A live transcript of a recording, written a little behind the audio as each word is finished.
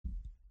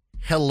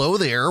Hello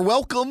there.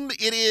 Welcome.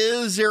 It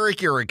is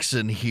Eric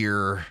Erickson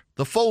here.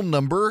 The phone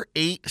number,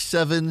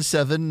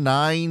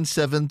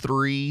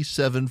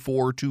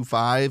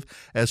 877-973-7425.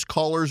 As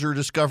callers are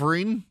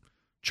discovering,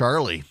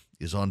 Charlie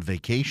is on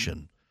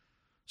vacation.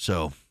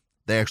 So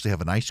they actually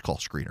have a nice call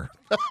screener.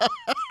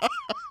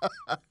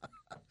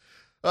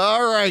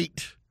 All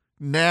right.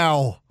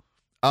 Now,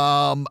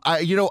 I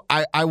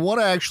want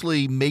to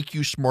actually make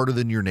you smarter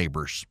than your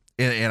neighbors.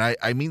 And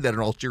I mean that in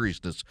all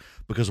seriousness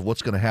because of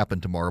what's going to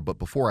happen tomorrow. But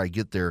before I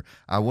get there,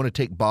 I want to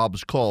take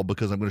Bob's call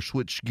because I'm going to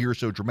switch gears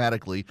so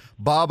dramatically.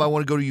 Bob, I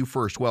want to go to you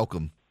first.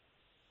 Welcome.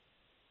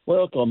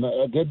 Welcome.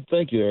 Good.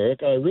 Thank you,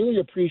 Eric. I really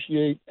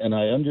appreciate and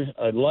I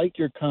like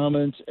your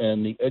comments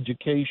and the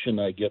education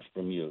I get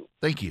from you.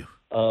 Thank you.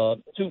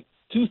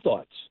 Two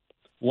thoughts.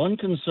 One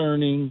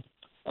concerning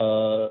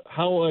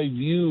how I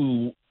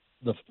view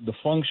the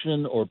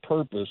function or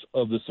purpose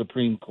of the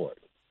Supreme Court.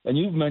 And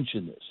you've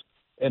mentioned this.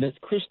 And it's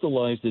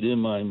crystallized it in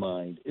my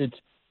mind.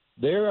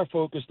 They are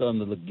focused on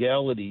the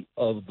legality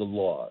of the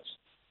laws,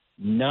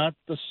 not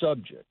the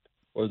subject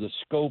or the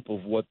scope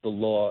of what the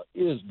law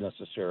is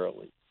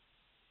necessarily.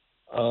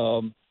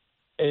 And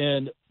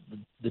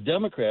the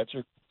Democrats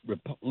or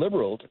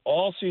liberals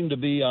all seem to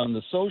be on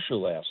the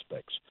social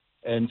aspects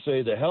and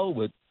say the hell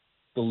with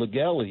the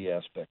legality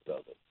aspect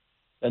of it.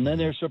 And then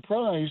they're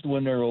surprised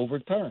when they're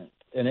overturned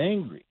and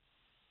angry.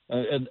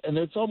 And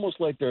it's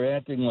almost like they're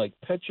acting like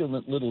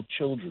petulant little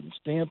children,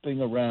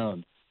 stamping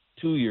around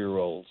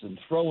 2-year-olds and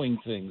throwing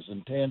things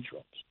and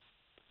tantrums.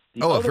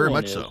 The other very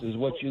one much so. Is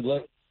what you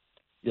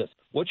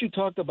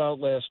talked about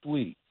last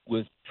week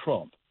with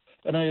Trump.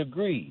 And I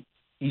agree.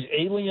 He's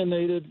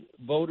alienated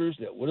voters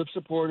that would have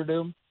supported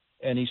him,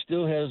 and he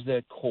still has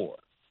that core.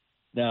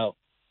 Now,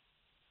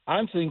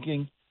 I'm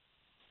thinking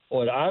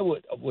what I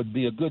would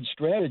be a good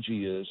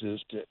strategy is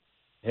to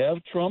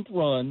have Trump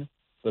run,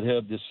 but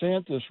have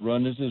DeSantis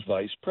run as his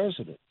vice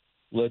president.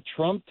 Let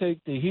Trump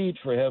take the heat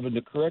for having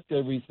to correct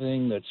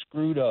everything that's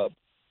screwed up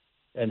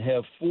and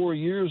have 4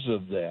 years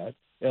of that.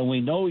 And we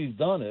know he's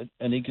done it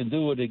and he can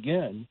do it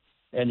again.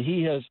 And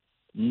he has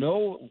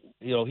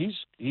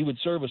he would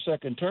serve a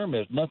second term,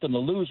 has nothing to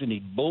lose, and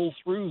he'd bull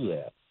through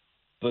that.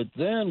 But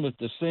then with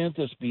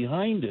DeSantis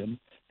behind him,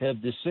 have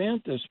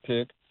DeSantis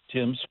pick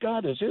Tim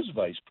Scott as his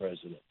vice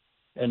president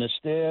and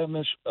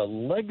establish a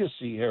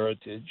legacy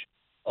heritage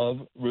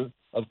of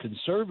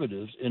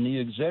conservatives in the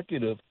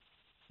executive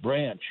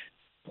branch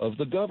of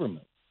the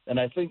government. And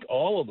I think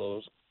all of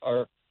those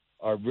are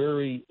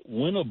very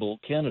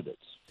winnable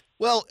candidates.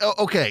 Well,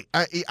 okay,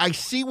 I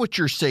see what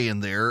you're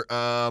saying there.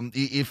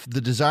 If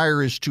the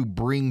desire is to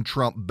bring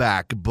Trump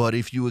back, but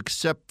if you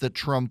accept that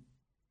Trump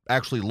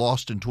actually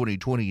lost in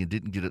 2020 and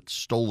didn't get it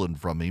stolen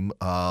from him,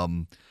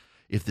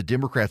 if the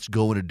Democrats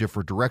go in a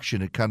different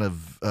direction, it kind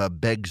of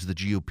begs the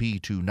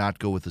GOP to not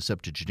go with the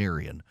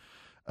septuagenarian.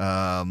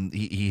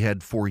 He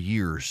had 4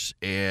 years,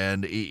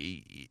 and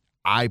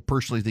I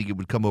personally think it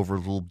would come over a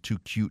little too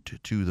cute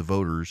to the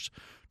voters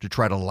to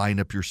try to line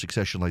up your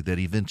succession like that.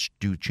 Events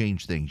do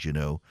change things, you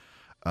know.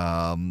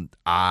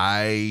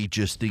 I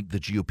just think the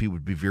GOP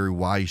would be very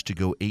wise to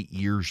go 8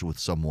 years with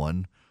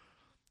someone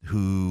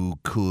who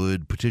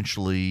could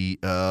potentially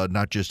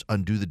not just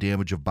undo the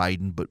damage of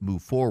Biden, but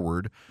move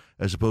forward,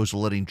 as opposed to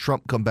letting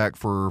Trump come back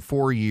for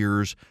 4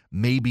 years,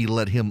 maybe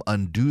let him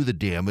undo the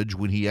damage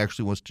when he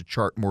actually wants to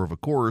chart more of a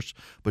course,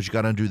 but you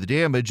got to undo the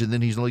damage, and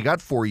then he's only got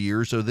 4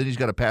 years, so then he's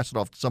got to pass it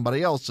off to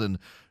somebody else, and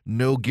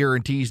no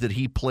guarantees that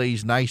he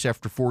plays nice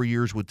after 4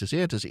 years with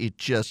DeSantis. It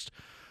just,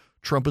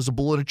 Trump is a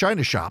bull in a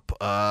china shop.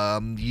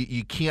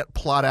 You can't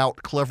plot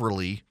out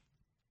cleverly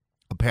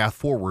a path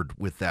forward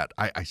with that.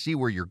 I see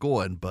where you're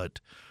going, but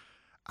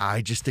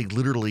I just think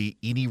literally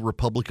any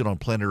Republican on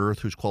planet Earth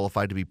who's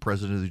qualified to be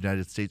president of the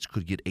United States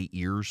could get 8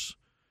 years,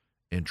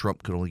 and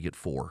Trump could only get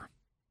 4.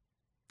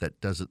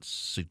 That doesn't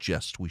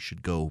suggest we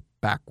should go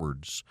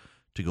backwards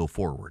to go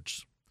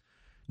forwards.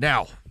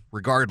 Now,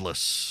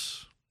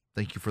 regardless,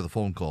 thank you for the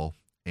phone call,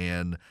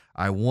 and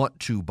I want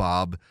to,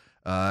 Bob,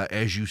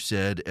 as you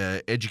said,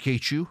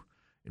 educate you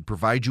and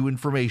provide you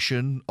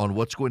information on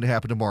what's going to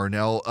happen tomorrow.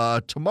 Now,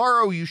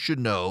 tomorrow, you should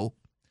know,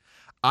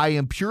 I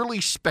am purely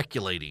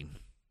speculating,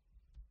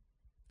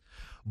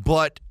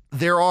 but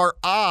there are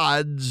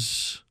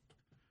odds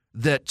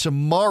that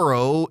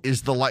tomorrow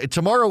is the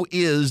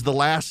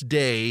last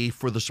day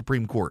for the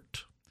Supreme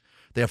Court.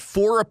 They have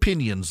 4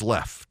 opinions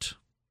left.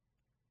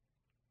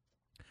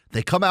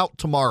 They come out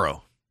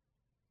tomorrow.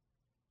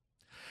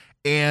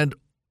 And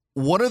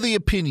one of the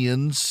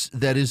opinions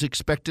that is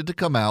expected to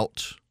come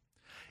out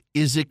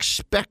is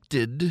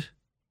expected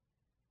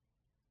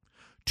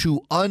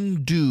to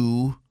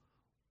undo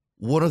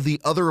one of the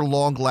other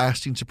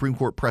long-lasting Supreme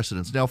Court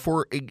precedents. Now,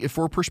 for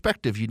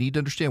perspective, you need to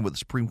understand what the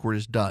Supreme Court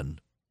has done.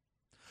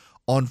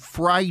 On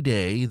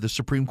Friday, the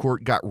Supreme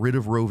Court got rid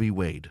of Roe v.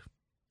 Wade,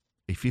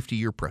 a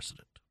 50-year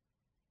precedent.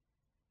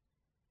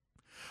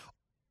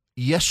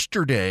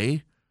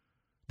 Yesterday,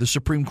 the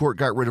Supreme Court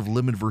got rid of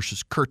Lemon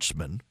versus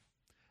Kurtzman,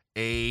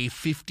 a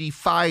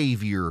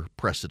 55-year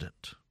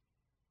precedent.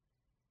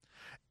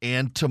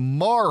 And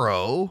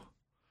tomorrow,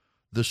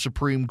 the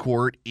Supreme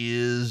Court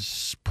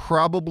is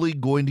probably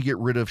going to get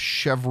rid of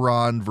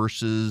Chevron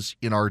versus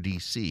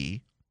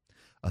NRDC,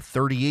 a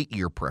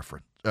 38-year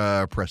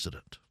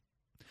precedent.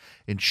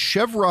 And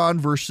Chevron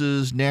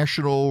versus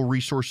National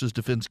Resources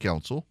Defense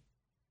Council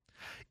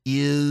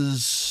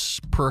is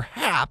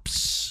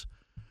perhaps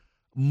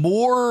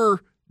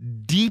more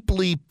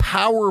deeply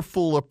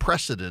powerful a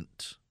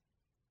precedent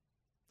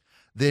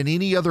than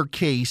any other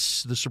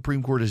case the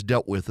Supreme Court has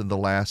dealt with in the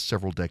last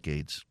several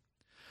decades.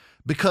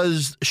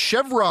 Because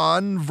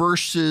Chevron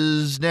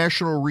versus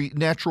Natural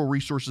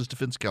Resources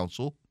Defense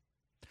Council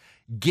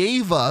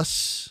gave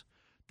us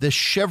the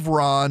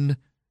Chevron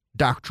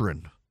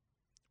doctrine,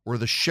 or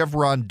the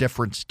Chevron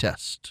deference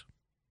test.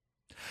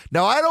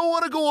 Now, I don't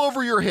want to go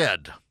over your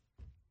head,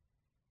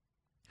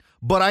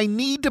 but I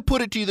need to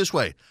put it to you this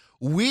way.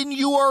 When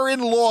you are in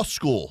law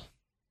school,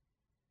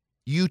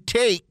 you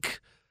take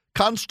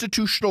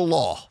constitutional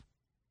law.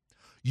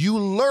 You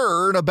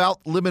learn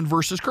about Lemon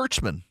versus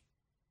Kurtzman.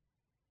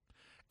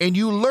 And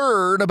you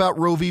learn about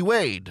Roe v.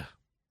 Wade.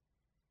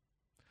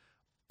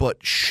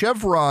 But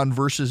Chevron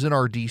versus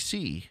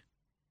NRDC,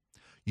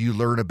 you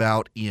learn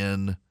about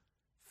in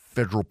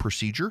federal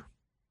procedure.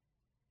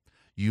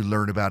 You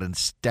learn about in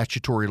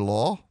statutory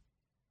law.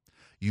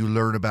 You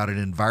learn about in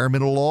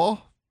environmental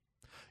law.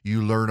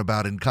 You learn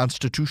about in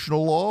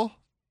constitutional law.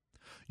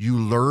 You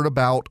learn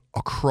about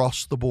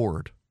across the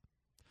board.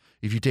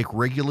 If you take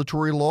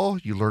regulatory law,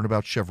 you learn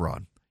about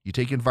Chevron. You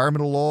take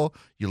environmental law,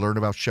 you learn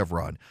about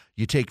Chevron.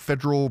 You take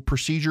federal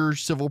procedure,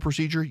 civil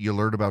procedure, you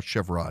learn about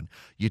Chevron.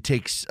 You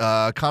take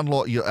con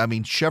law,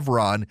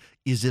 Chevron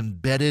is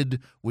embedded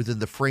within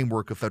the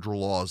framework of federal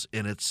laws,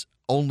 and it's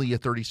only a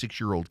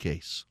 36-year-old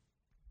case.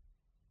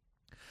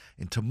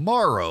 And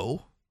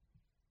tomorrow,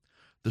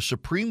 the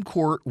Supreme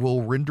Court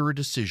will render a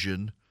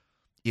decision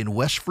in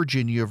West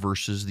Virginia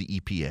versus the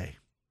EPA.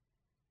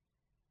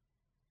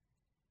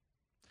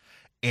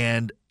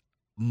 And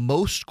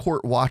most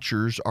court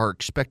watchers are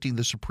expecting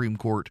the Supreme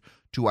Court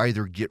to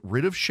either get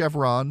rid of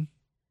Chevron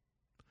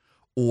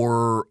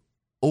or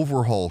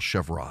overhaul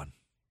Chevron.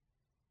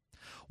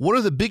 One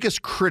of the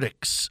biggest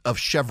critics of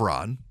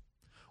Chevron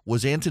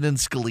was Antonin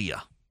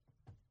Scalia.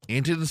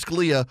 Antonin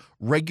Scalia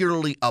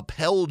regularly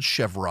upheld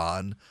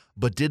Chevron,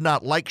 but did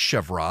not like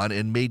Chevron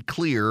and made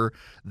clear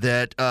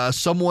that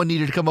someone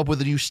needed to come up with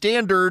a new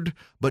standard,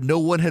 but no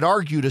one had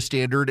argued a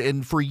standard.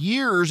 And for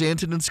years,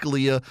 Antonin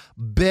Scalia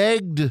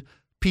begged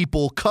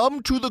people,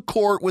 come to the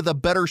court with a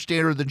better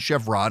standard than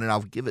Chevron, and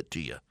I'll give it to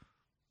you.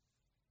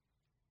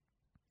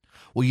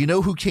 Well, you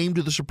know who came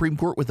to the Supreme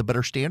Court with a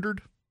better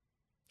standard?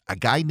 A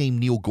guy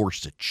named Neil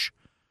Gorsuch.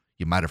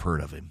 You might have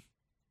heard of him.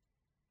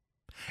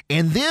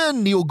 And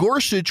then Neil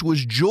Gorsuch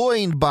was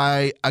joined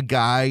by a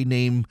guy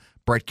named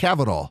Brett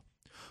Kavanaugh,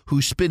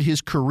 who spent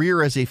his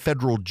career as a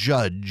federal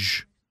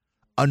judge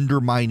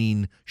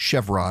undermining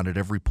Chevron at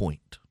every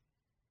point.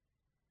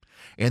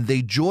 And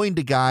they joined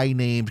a guy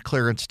named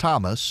Clarence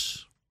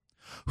Thomas,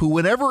 who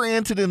whenever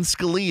Antonin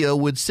Scalia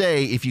would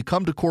say, if you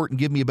come to court and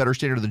give me a better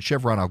standard than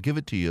Chevron, I'll give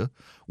it to you,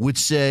 would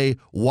say,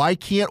 why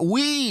can't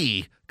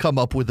we come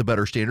up with a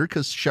better standard?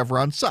 Because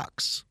Chevron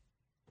sucks.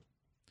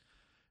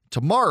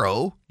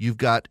 Tomorrow, you've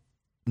got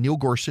Neil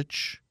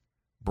Gorsuch,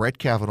 Brett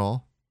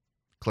Kavanaugh,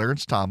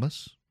 Clarence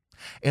Thomas,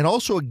 and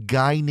also a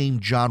guy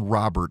named John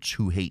Roberts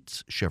who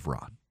hates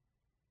Chevron.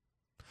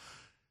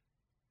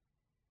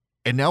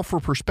 And now for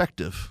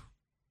perspective,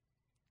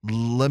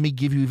 let me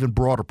give you even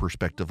broader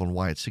perspective on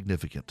why it's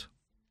significant.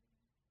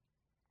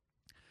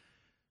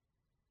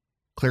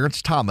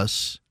 Clarence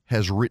Thomas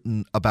has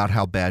written about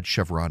how bad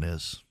Chevron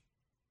is.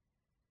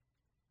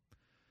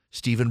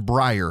 Stephen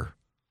Breyer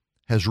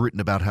has written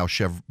about how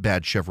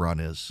bad Chevron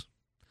is.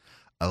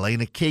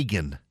 Elena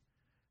Kagan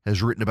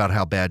has written about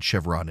how bad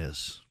Chevron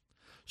is.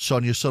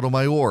 Sonia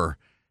Sotomayor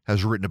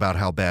has written about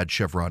how bad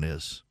Chevron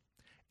is.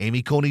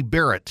 Amy Coney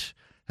Barrett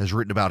has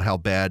written about how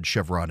bad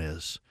Chevron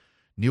is.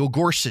 Neil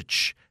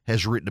Gorsuch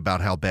has written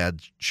about how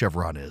bad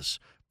Chevron is.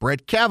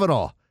 Brett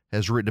Kavanaugh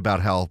has written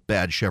about how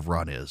bad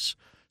Chevron is.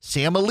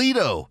 Sam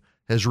Alito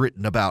has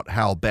written about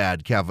how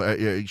bad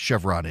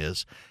Chevron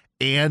is.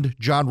 And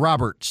John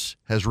Roberts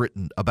has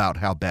written about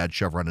how bad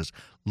Chevron is.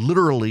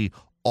 Literally,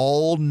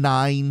 all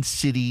 9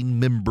 sitting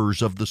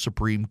members of the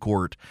Supreme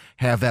Court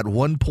have at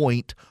one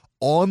point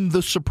on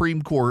the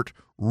Supreme Court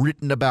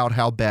written about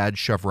how bad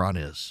Chevron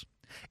is.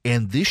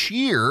 And this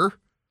year,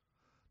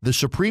 the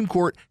Supreme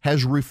Court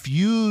has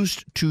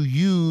refused to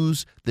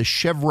use the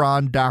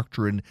Chevron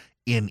doctrine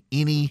in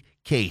any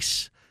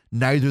case.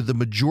 Neither the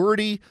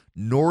majority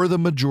nor the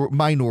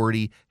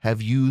minority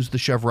have used the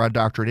Chevron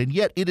doctrine, and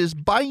yet it is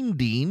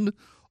binding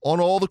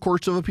on all the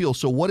courts of appeal.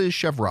 So what is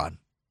Chevron?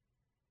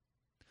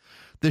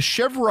 The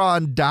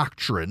Chevron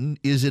doctrine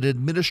is an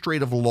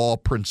administrative law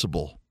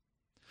principle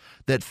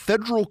that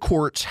federal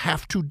courts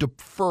have to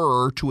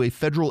defer to a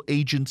federal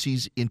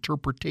agency's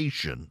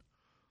interpretation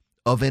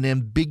of an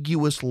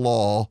ambiguous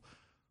law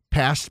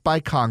passed by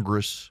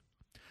Congress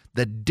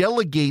that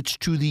delegates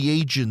to the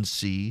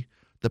agency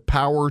the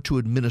power to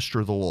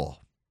administer the law.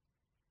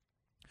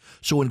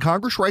 So when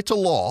Congress writes a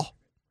law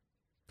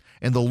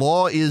and the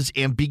law is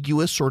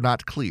ambiguous or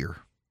not clear,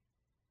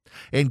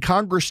 and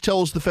Congress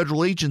tells the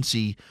federal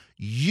agency,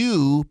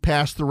 you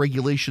pass the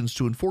regulations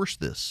to enforce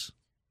this,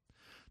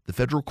 the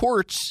federal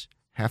courts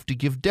have to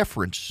give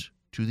deference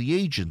to the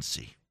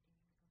agency.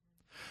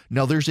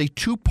 Now, there's a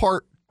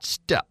two-part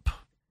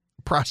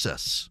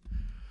process.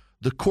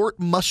 The court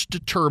must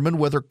determine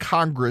whether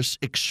Congress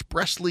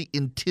expressly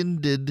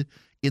intended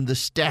in the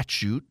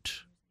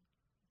statute,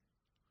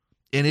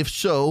 and if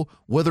so,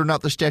 whether or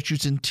not the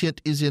statute's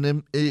intent is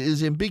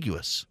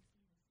ambiguous.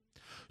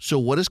 So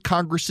what is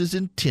Congress's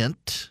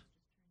intent,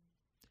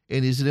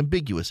 and is it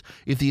ambiguous?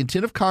 If the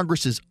intent of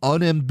Congress is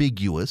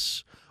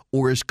unambiguous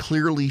or is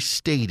clearly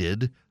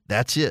stated,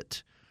 that's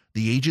it.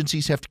 The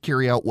agencies have to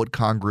carry out what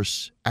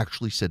Congress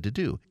actually said to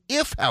do.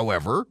 If,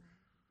 however,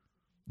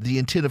 the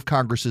intent of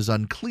Congress is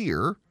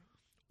unclear,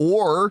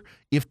 or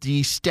if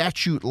the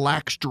statute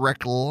lacks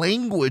direct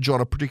language on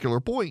a particular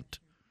point,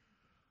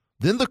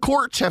 then the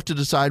courts have to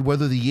decide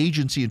whether the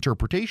agency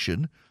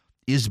interpretation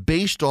is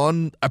based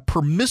on a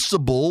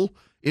permissible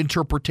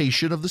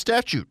interpretation of the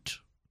statute.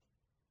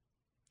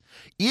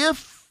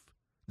 If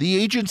the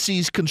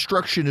agency's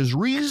construction is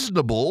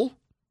reasonable,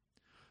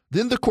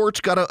 then the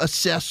court's got to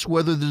assess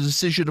whether the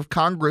decision of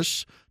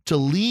Congress to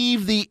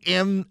leave the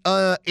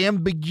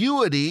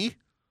ambiguity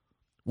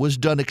was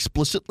done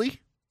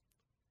explicitly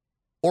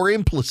or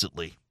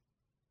implicitly.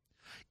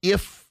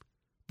 If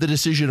the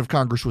decision of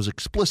Congress was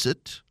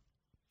explicit,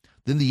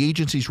 then the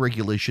agency's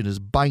regulation is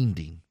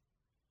binding.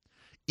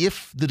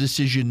 If the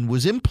decision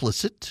was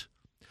implicit,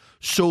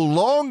 so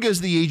long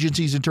as the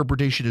agency's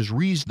interpretation is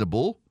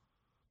reasonable,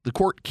 the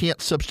court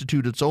can't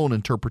substitute its own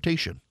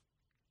interpretation.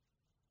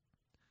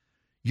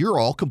 You're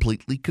all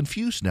completely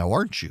confused now,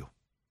 aren't you?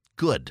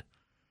 Good.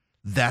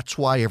 That's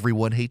why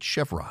everyone hates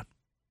Chevron.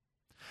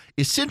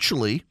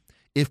 Essentially,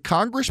 if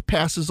Congress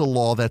passes a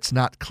law that's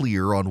not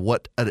clear on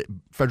what a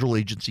federal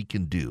agency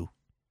can do,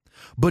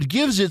 but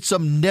gives it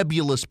some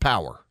nebulous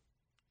power,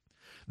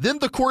 then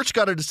the court's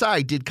got to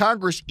decide, did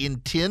Congress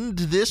intend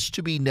this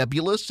to be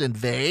nebulous and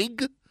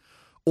vague,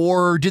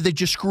 or did they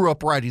just screw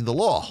up writing the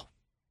law?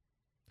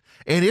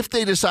 And if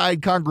they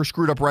decide Congress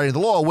screwed up writing the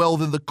law, well,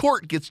 then the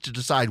court gets to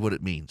decide what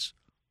it means.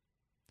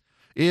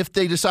 If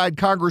they decide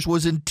Congress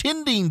was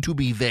intending to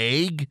be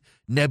vague,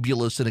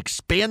 nebulous, and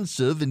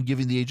expansive in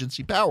giving the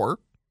agency power,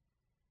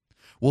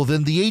 well,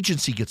 then the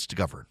agency gets to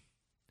govern.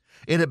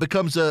 And it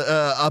becomes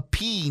a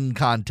peeing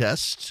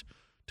contest,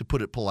 to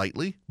put it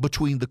politely,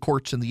 between the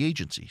courts and the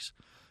agencies.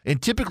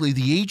 And typically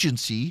the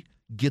agency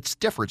gets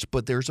deference,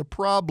 but there's a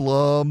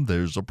problem.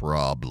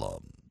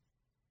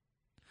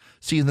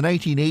 See, in the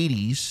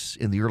 1980s,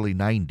 in the early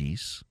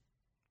 90s,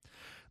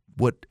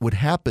 what would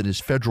happen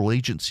is federal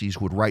agencies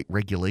would write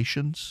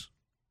regulations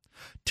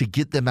to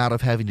get them out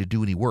of having to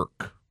do any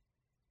work.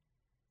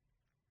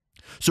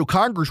 So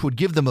Congress would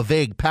give them a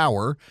vague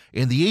power,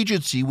 and the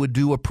agency would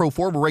do a pro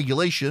forma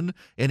regulation,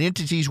 and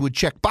entities would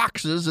check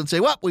boxes and say,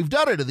 well, we've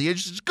done it, and the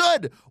agency's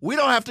good. We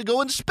don't have to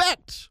go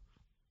inspect.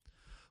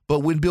 But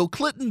when Bill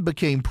Clinton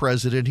became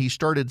president, he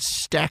started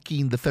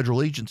stacking the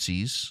federal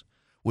agencies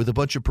with a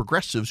bunch of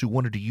progressives who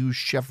wanted to use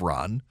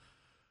Chevron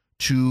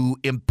to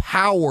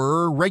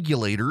empower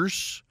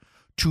regulators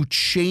to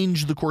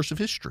change the course of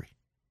history.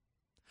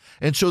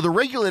 And so the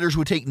regulators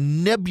would take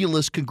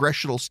nebulous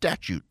congressional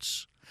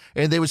statutes,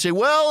 and they would say,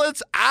 well,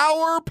 it's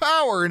our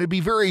power, and it'd be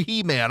very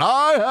He-Man.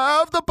 I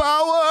have the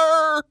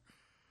power.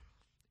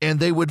 And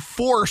they would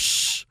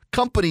force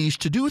companies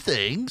to do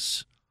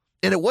things,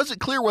 and it wasn't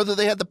clear whether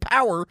they had the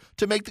power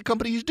to make the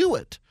companies do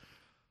it.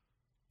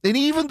 And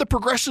even the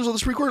progressives on the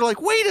Supreme Court are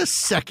like, wait a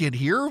second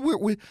here.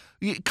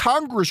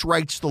 Congress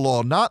writes the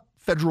law, not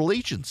federal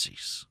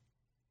agencies.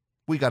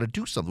 We got to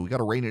do something. We got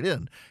to rein it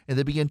in. And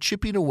they began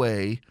chipping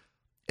away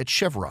at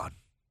Chevron.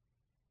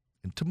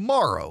 And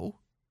tomorrow,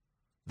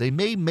 they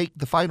may make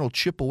the final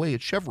chip away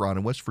at Chevron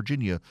in West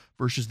Virginia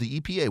versus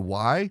the EPA.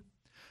 Why?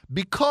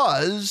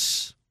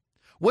 Because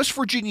West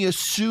Virginia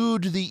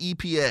sued the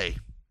EPA.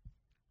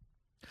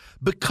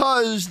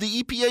 Because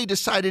the EPA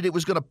decided it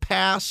was going to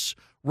pass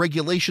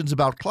regulations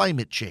about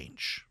climate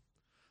change.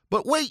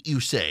 But wait, you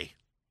say,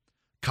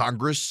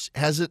 Congress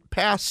hasn't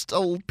passed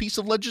a piece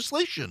of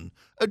legislation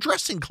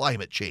addressing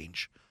climate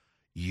change.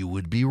 You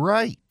would be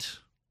right.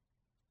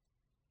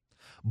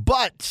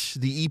 But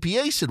the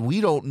EPA said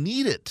we don't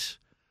need it.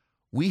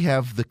 We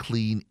have the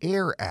Clean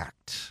Air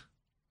Act.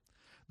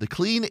 The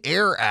Clean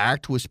Air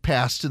Act was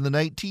passed in the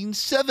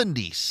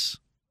 1970s.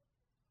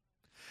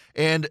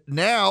 And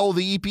now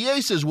the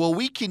EPA says, well,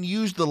 we can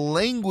use the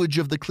language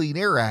of the Clean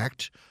Air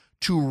Act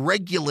to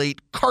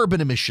regulate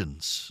carbon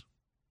emissions.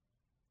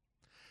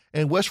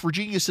 And West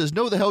Virginia says,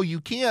 no, the hell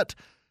you can't.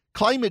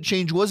 Climate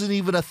change wasn't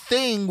even a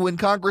thing when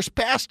Congress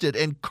passed it,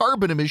 and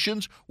carbon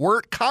emissions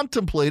weren't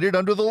contemplated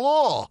under the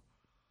law.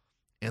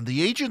 And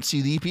the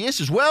agency, the EPA,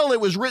 says, well,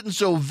 it was written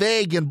so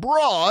vague and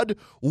broad,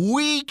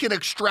 we can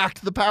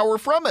extract the power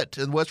from it.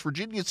 And West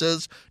Virginia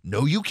says,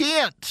 no, you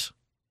can't.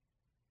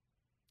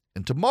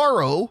 And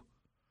tomorrow,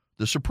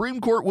 the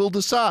Supreme Court will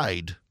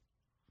decide,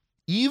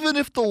 even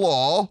if the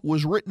law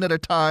was written at a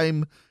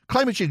time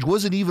Climate change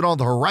wasn't even on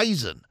the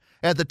horizon.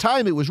 At the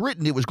time it was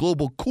written, it was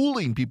global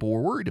cooling people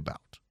were worried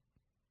about.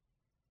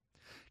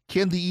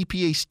 Can the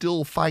EPA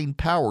still find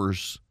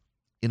powers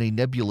in a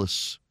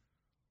nebulous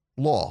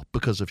law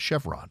because of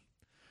Chevron?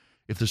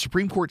 If the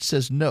Supreme Court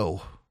says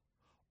no,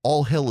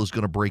 all hell is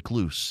going to break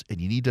loose,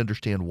 and you need to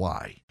understand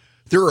why.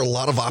 There are a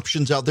lot of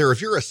options out there.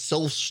 If you're a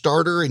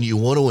self-starter and you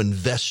want to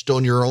invest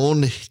on your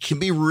own, it can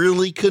be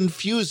really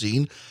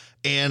confusing.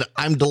 And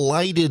I'm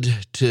delighted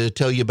to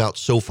tell you about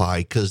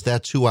SoFi because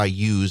that's who I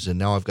use, and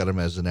now I've got them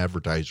as an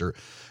advertiser.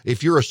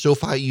 If you're a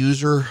SoFi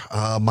user,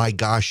 my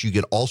gosh, you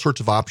get all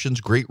sorts of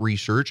options, great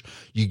research.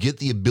 You get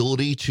the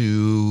ability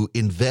to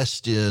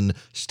invest in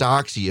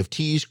stocks,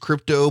 EFTs,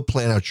 crypto,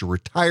 plan out your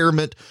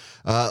retirement.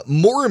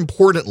 More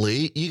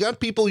importantly, you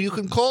got people you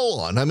can call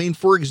on. I mean,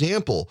 for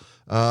example,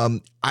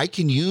 I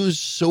can use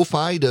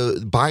SoFi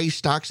to buy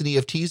stocks and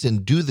EFTs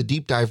and do the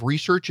deep dive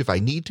research if I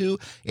need to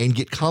and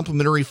get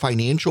complimentary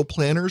financial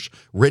planners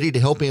ready to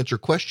help answer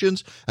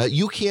questions.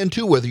 You can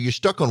too, whether you're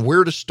stuck on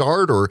where to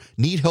start or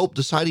need help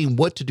deciding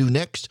what to do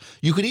next.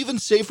 You can even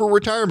save for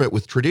retirement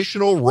with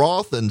traditional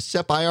Roth and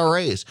SEP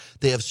IRAs.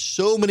 They have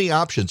so many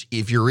options.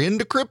 If you're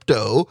into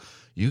crypto,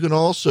 you can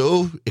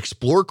also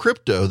explore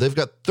crypto. They've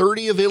got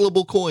 30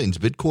 available coins: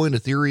 Bitcoin,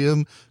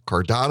 Ethereum,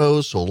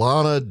 Cardano,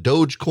 Solana,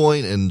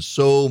 Dogecoin, and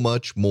so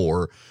much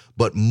more.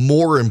 But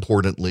more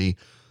importantly,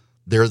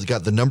 they've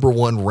got the number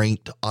one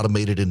ranked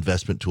automated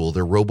investment tool,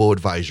 their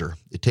robo-advisor.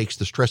 It takes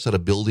the stress out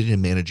of building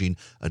and managing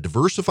a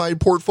diversified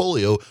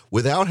portfolio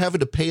without having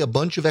to pay a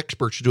bunch of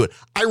experts to do it.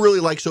 I really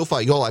like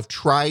SoFi. Y'all, I've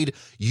tried,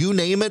 you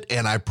name it,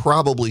 and I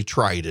probably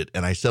tried it,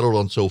 and I settled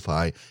on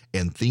SoFi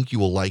and think you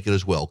will like it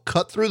as well.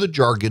 Cut through the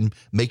jargon,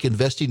 make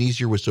investing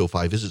easier with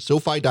SoFi. Visit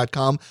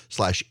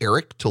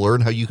SoFi.com/Eric to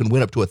learn how you can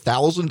win up to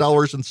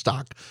 $1,000 in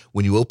stock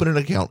when you open an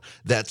account.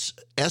 That's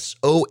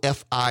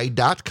SoFi.com/Eric.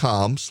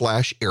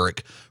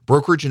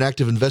 Brokerage and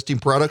active investing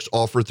products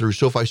offered through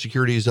SoFi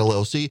Securities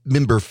LLC,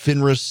 member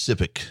FINRA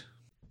SIPC.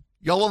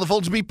 Y'all on the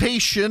phones, be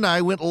patient.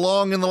 I went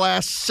long in the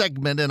last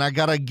segment, and I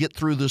got to get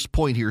through this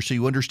point here so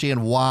you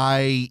understand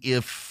why,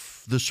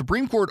 if the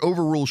Supreme Court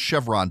overrules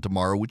Chevron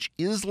tomorrow, which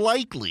is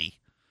likely,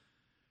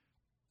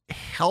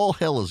 hell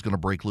is going to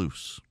break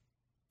loose.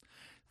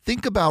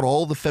 Think about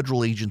all the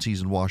federal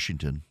agencies in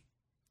Washington: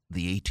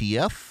 the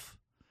ATF,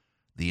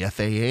 the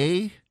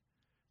FAA,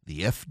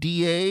 the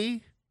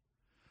FDA,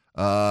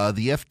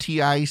 the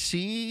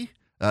FTIC,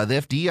 the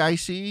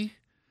FDIC,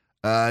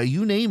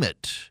 you name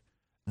it.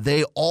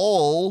 They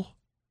all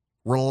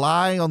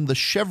rely on the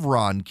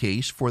Chevron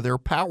case for their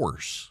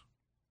powers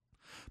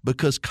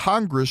because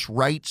Congress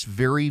writes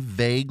very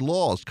vague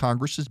laws.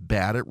 Congress is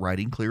bad at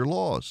writing clear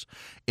laws.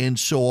 And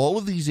so all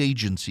of these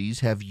agencies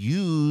have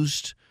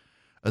used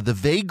the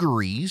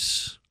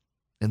vagaries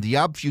and the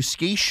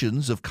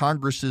obfuscations of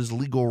Congress's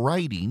legal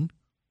writing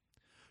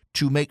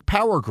to make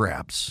power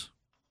grabs.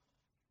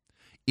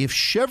 If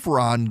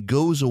Chevron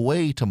goes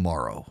away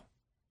tomorrow,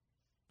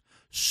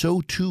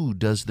 so too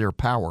does their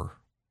power.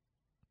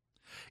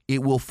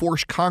 It will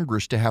force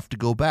Congress to have to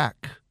go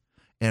back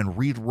and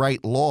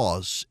rewrite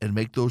laws and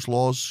make those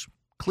laws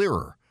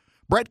clearer.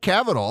 Brett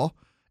Kavanaugh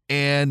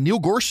and Neil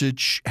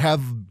Gorsuch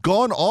have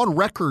gone on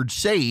record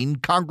saying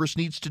Congress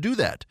needs to do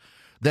that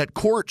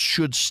courts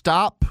should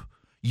stop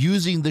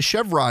using the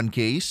Chevron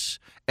case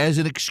as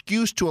an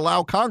excuse to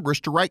allow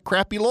Congress to write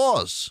crappy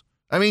laws.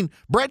 I mean,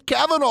 Brett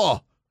Kavanaugh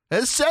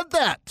has said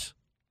that.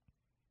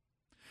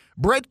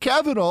 Brett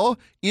Kavanaugh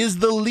is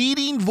the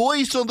leading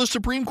voice on the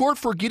Supreme Court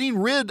for getting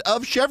rid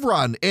of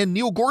Chevron, and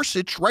Neil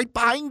Gorsuch right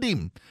behind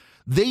him.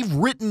 They've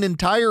written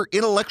entire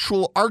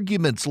intellectual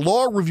arguments,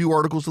 law review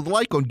articles and the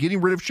like on getting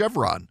rid of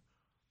Chevron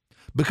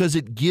because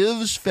it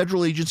gives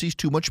federal agencies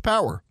too much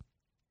power.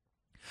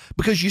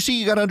 Because you see,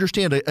 you got to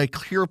understand a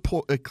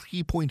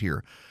key point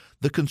here.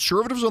 The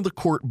conservatives on the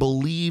court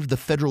believe the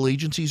federal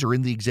agencies are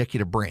in the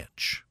executive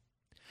branch.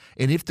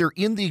 And if they're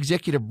in the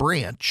executive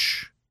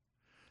branch,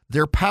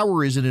 their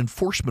power is in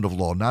enforcement of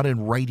law, not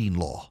in writing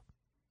law.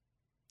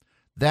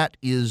 That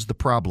is the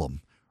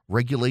problem.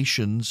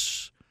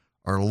 Regulations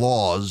are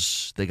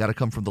laws. They got to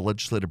come from the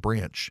legislative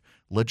branch.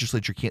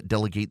 Legislature can't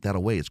delegate that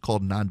away. It's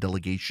called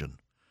non-delegation.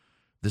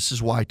 This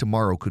is why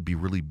tomorrow could be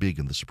really big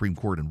in the Supreme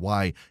Court and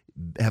why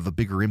have a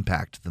bigger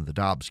impact than the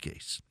Dobbs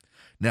case.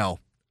 Now,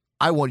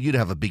 I want you to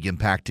have a big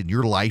impact in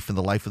your life and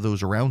the life of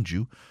those around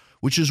you,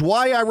 which is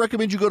why I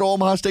recommend you go to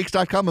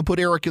omahasteaks.com and put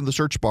Eric in the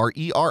search bar,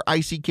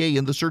 ERICK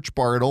in the search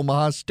bar at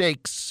Omaha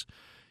Steaks.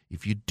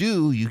 If you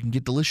do, you can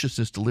get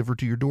deliciousness delivered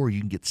to your door.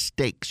 You can get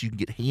steaks. You can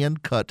get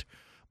hand-cut,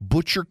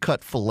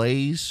 butcher-cut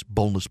fillets,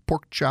 boneless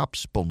pork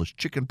chops, boneless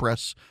chicken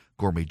breasts,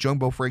 gourmet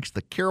jumbo franks,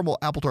 the caramel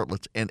apple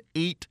tartlets, and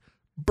 8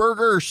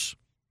 burgers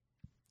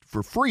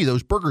for free.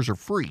 Those burgers are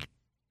free.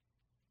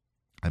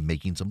 I'm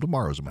making some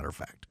tomorrow, as a matter of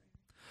fact,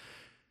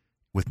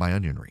 with my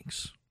onion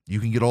rings. You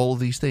can get all of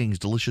these things,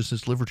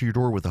 deliciousness delivered to your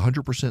door with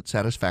 100%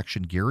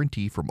 satisfaction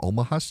guarantee from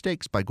Omaha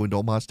Steaks by going to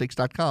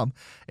omahasteaks.com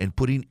and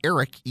putting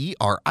Eric,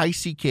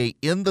 ERICK,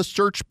 in the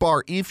search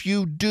bar. If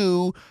you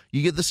do,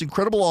 you get this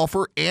incredible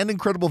offer and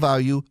incredible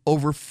value,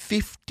 over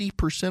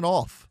 50%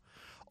 off.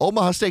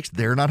 Omaha Steaks,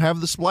 they're not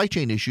having the supply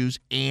chain issues,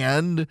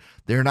 and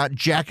they're not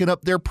jacking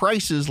up their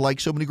prices like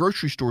so many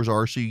grocery stores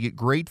are, so you get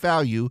great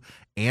value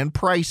and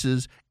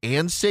prices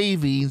and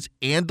savings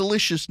and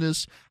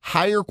deliciousness,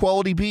 higher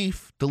quality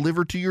beef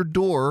delivered to your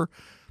door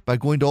by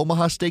going to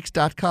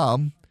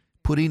omahasteaks.com,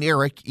 putting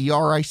Eric,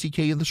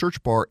 E-R-I-C-K, in the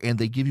search bar, and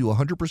they give you a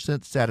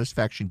 100%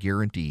 satisfaction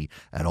guarantee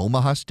at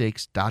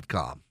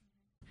omahasteaks.com.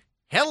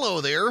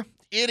 Hello there.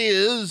 It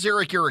is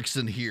Eric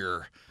Erickson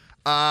here.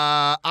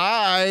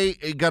 I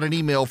got an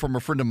email from a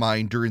friend of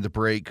mine during the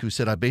break who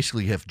said I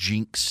basically have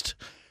jinxed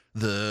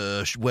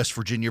the West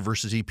Virginia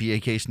versus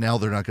EPA case. Now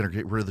they're not going to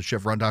get rid of the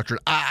Chevron doctrine.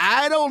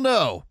 I don't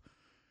know.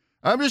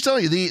 I'm just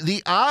telling you,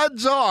 the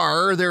odds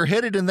are they're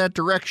headed in that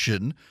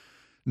direction.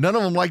 None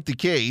of them like the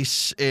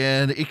case,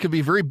 and it could be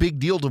a very big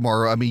deal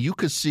tomorrow. I mean, you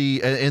could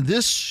see, and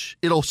this,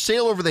 it'll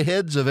sail over the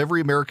heads of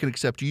every American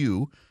except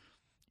you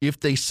if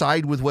they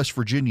side with West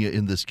Virginia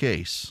in this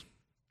case.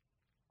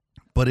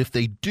 But if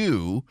they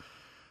do,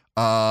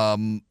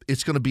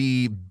 it's going to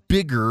be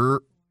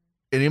bigger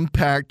and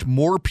impact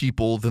more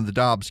people than the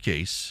Dobbs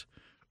case,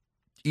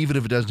 even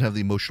if it doesn't have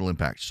the emotional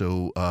impact.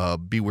 So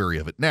be wary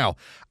of it. Now,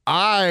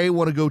 I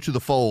want to go to the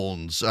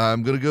phones.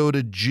 I'm going to go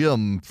to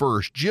Jim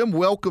first. Jim,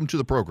 welcome to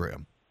the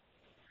program.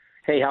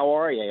 Hey, how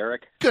are you,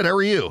 Eric? Good. How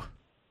are you?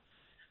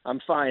 I'm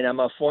fine.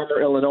 I'm a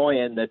former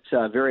Illinoisan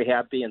that's very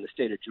happy in the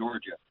state of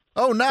Georgia.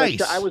 Oh, nice.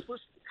 But, I was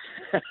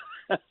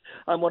listening.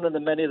 I'm one of the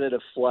many that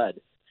have fled.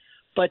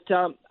 But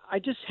I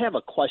just have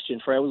a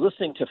question for you. I was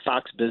listening to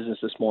Fox Business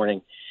this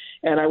morning,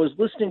 and I was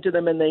listening to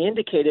them, and they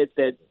indicated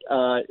that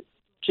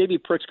J.B.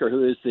 Pritzker,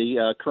 who is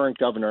the current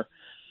governor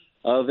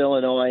of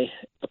Illinois,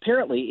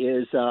 apparently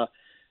is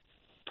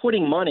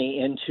putting money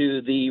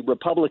into the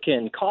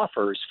Republican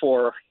coffers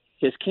for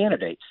his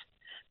candidates,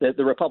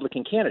 the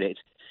Republican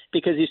candidates,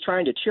 because he's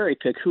trying to cherry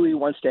pick who he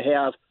wants to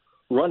have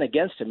run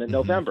against him in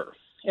November.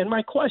 And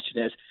my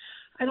question is,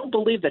 I don't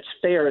believe that's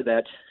fair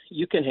that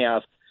you can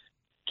have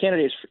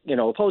candidates,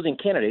 opposing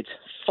candidates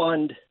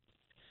fund,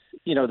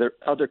 their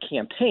other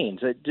campaigns.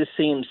 It just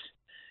seems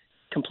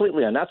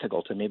completely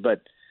unethical to me,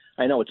 but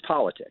I know it's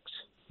politics.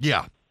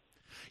 Yeah.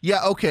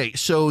 Yeah, okay.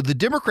 So the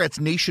Democrats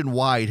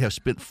nationwide have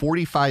spent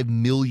 $45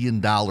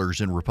 million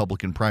in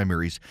Republican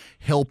primaries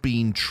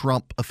helping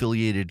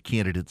Trump-affiliated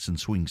candidates in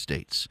swing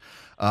states.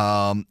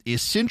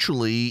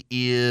 Essentially,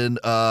 in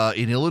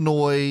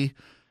Illinois,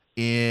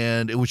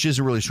 and which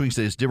isn't really a swing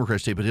state, it's a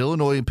Democrat state, but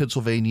Illinois and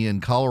Pennsylvania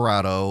and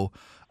Colorado,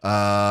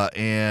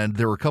 and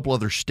there were a couple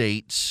other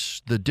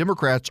states, the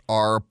Democrats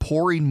are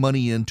pouring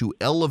money in to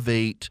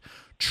elevate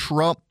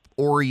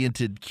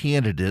Trump-oriented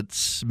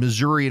candidates,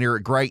 Missouri and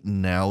Eric Greitens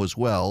now as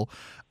well,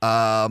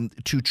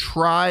 to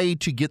try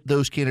to get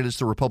those candidates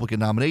the Republican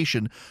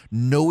nomination,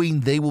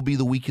 knowing they will be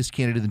the weakest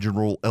candidate in the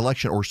general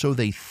election, or so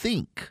they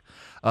think.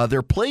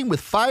 They're playing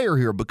with fire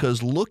here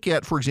because look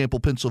at, for example,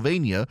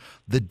 Pennsylvania.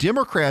 The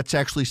Democrats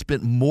actually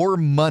spent more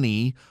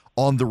money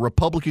on the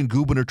Republican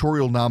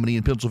gubernatorial nominee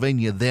in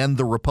Pennsylvania than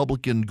the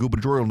Republican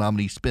gubernatorial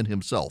nominee spent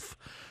himself,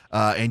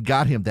 and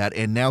got him that,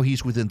 and now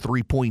he's within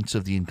 3 points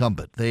of the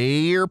incumbent.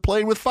 They are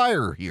playing with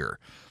fire here.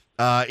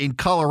 In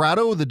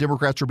Colorado, the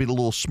Democrats are being a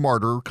little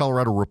smarter.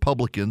 Colorado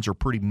Republicans are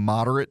pretty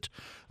moderate.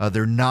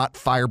 They're not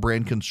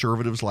firebrand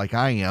conservatives like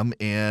I am,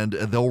 and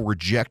they'll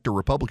reject a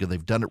Republican.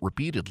 They've done it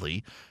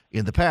repeatedly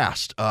in the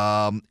past.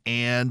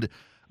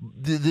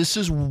 This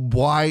is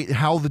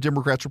how the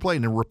Democrats are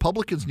playing, and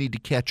Republicans need to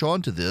catch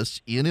on to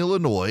this. In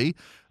Illinois,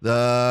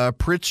 the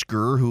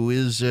Pritzker, who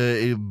is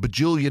a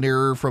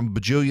bajillionaire from a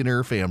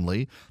bajillionaire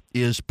family,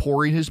 is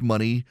pouring his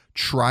money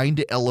trying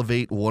to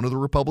elevate one of the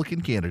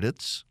Republican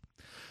candidates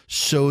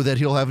so that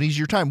he'll have an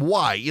easier time.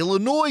 Why?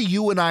 Illinois,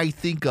 you and I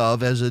think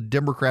of as a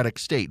Democratic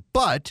state,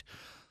 but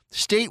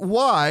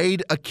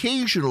statewide,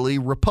 occasionally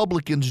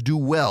Republicans do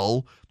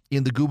well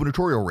in the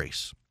gubernatorial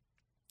race.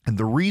 And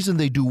the reason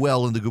they do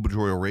well in the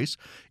gubernatorial race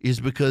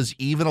is because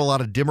even a lot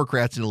of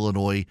Democrats in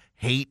Illinois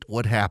hate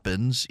what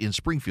happens in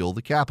Springfield,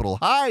 the capital.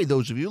 Hi,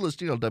 those of you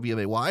listening on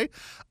WMAY.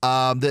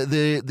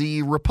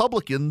 The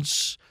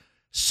Republicans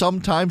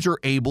sometimes are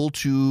able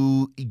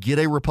to get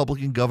a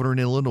Republican governor in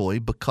Illinois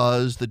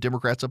because the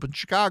Democrats up in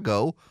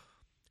Chicago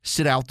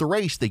sit out the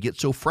race. They get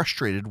so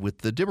frustrated with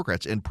the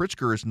Democrats. And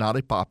Pritzker is not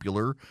a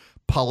popular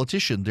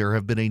politician. There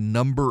have been a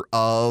number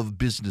of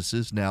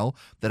businesses now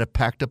that have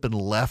packed up and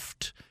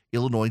left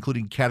Illinois,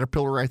 including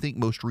Caterpillar, I think,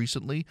 most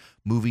recently,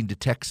 moving to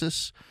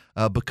Texas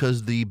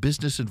because the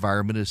business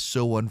environment is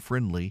so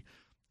unfriendly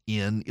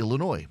in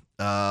Illinois.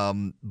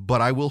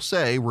 But I will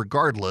say,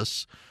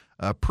 regardless,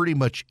 pretty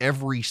much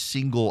every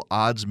single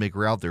odds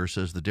maker out there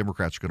says the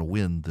Democrats are going to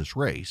win this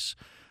race.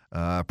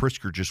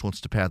 Pritzker just wants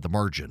to pad the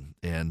margin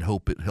and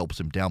hope it helps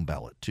him down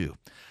ballot, too.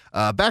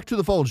 Back to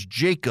the phones.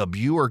 Jacob,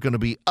 you are going to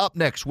be up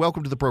next.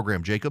 Welcome to the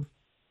program, Jacob.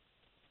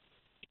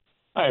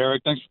 Hi,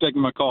 Eric. Thanks for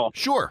taking my call.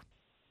 Sure.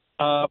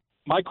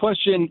 My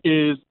question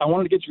is, I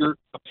wanted to get your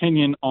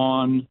opinion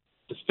on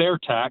the fair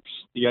tax,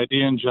 the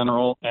idea in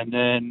general, and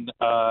then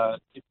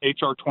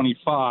H.R.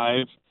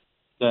 25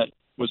 that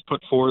was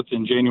put forth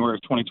in January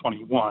of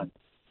 2021.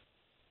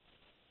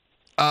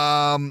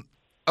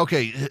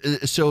 Okay,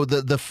 so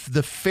the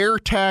fair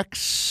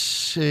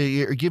tax,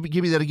 give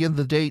me that again,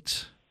 the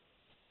dates.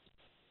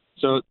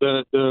 So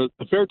the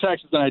fair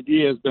tax as an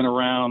idea has been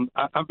around.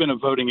 I've been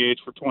of voting age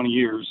for 20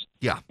 years.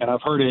 Yeah. And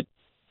I've heard it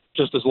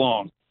just as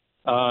long.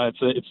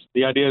 It's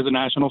the idea is a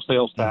national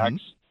sales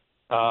tax.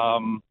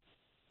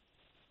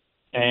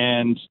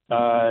 And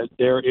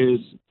there is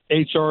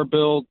HR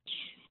Bill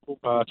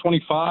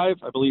 25.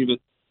 I believe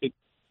it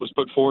was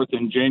put forth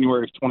in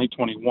January of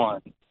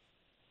 2021.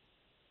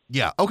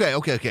 Yeah. Okay.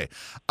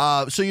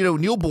 So,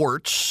 Neil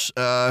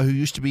Bortz, who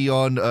used to be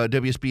on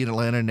WSB in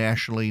Atlanta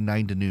nationally,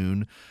 9 to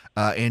noon,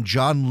 and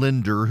John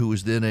Linder, who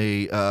was then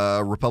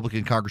a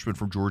Republican congressman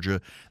from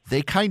Georgia,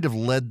 they kind of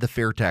led the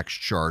fair tax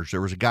charge.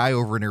 There was a guy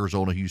over in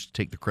Arizona who used to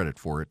take the credit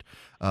for it.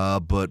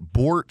 But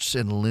Bortz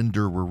and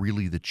Linder were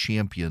really the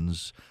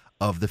champions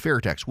of the fair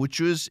tax,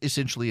 which was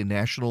essentially a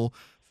national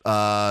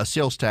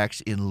sales tax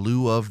in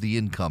lieu of the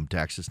income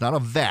tax. It's not a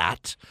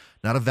VAT,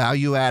 not a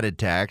value-added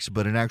tax,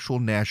 but an actual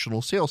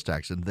national sales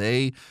tax, and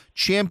they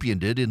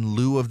championed it in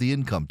lieu of the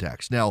income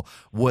tax. Now,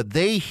 what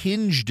they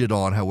hinged it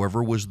on,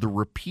 however, was the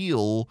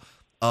repeal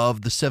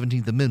of the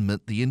 17th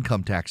Amendment, the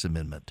income tax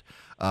amendment,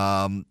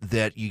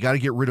 that you got to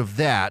get rid of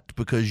that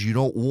because you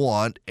don't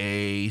want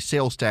a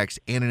sales tax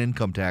and an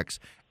income tax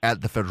at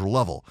the federal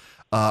level.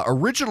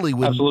 Originally,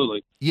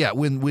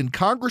 when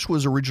Congress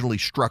was originally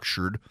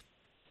structured,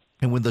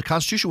 and when the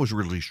Constitution was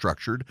originally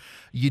structured,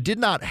 you did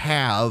not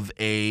have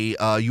you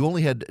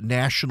only had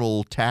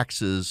national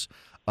taxes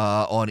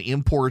on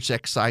imports,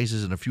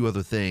 excises, and a few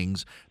other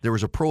things. There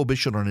was a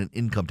prohibition on an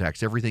income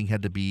tax. Everything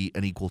had to be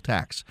an equal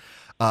tax.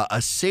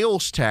 A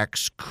sales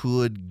tax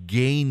could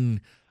gain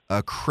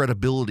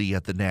credibility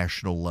at the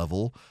national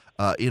level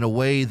in a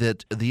way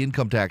that the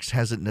income tax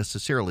hasn't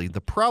necessarily. The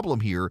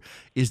problem here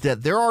is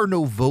that there are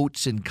no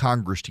votes in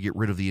Congress to get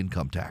rid of the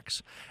income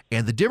tax.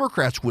 And the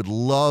Democrats would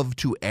love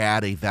to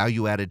add a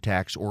value-added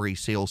tax or a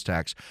sales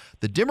tax.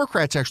 The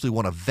Democrats actually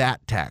want a VAT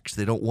tax.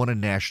 They don't want a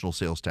national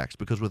sales tax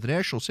because with the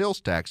national sales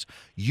tax,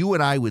 you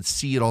and I would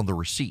see it on the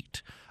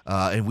receipt.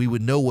 And we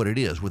would know what it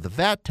is. With the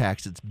VAT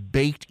tax, it's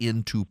baked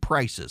into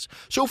prices.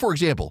 So, for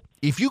example,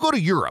 if you go to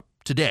Europe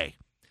today,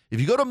 if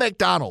you go to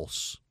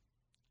McDonald's,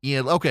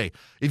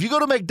 if you go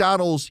to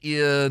McDonald's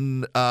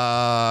in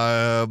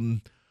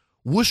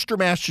Worcester,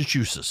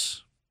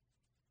 Massachusetts,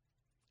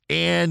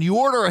 and you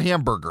order a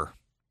hamburger,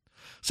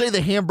 say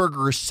the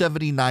hamburger is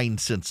 79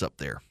 cents up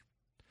there,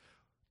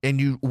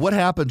 and what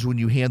happens when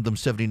you hand them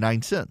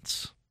 79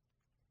 cents?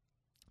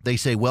 They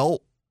say,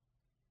 well,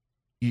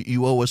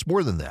 you owe us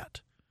more than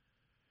that.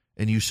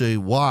 And you say,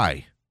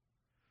 why?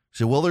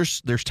 So, well,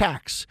 there's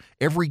tax.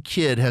 Every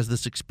kid has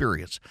this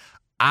experience.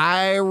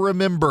 I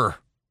remember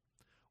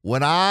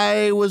when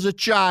I was a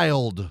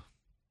child,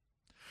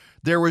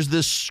 there was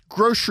this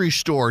grocery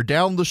store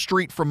down the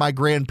street from my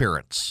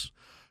grandparents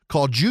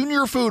called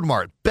Junior Food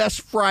Mart.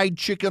 Best fried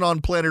chicken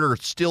on planet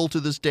Earth. Still to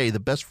this day, the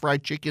best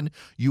fried chicken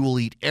you will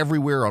eat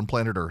everywhere on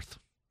planet Earth.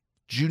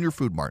 Junior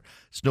Food Mart.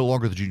 It's no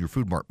longer the Junior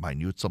Food Mart, mind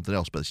you. It's something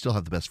else, but they still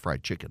have the best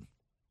fried chicken.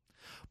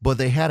 But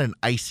they had an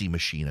icy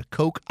machine. A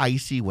Coke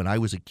Icy when I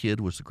was a kid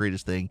was the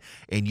greatest thing.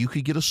 And you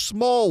could get a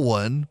small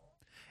one,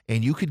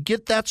 and you could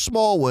get that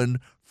small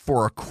one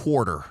for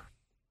 $0.25.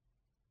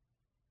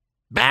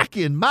 Back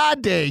in my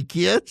day,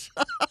 kids.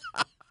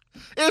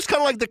 It was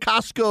kind of like the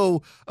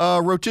Costco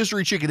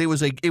rotisserie chicken. It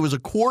was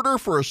 $0.25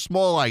 for a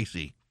small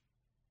icy.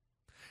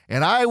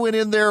 And I went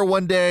in there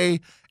one day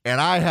and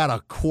I had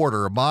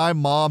 $0.25. My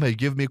mom had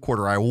given me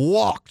 $0.25. I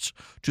walked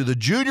to the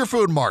Junior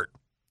Food Mart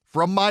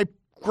from my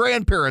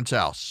grandparents'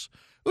 house.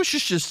 It was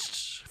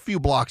just a few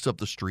blocks up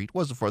the street. It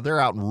wasn't far.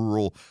 They're out in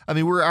rural. I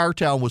mean, our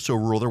town was so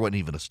rural there wasn't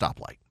even a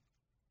stoplight.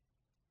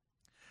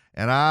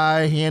 And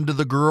I handed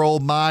the girl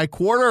my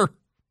 $0.25.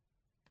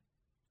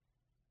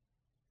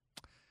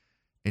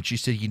 And she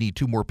said, you need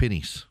 2 more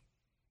pennies.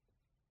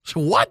 So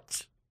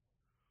what?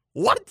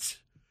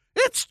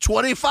 It's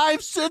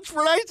 25 cents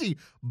for an icy.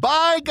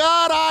 By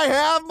God, I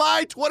have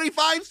my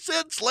 25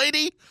 cents,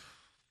 lady.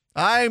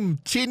 I'm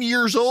 10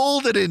 years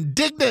old and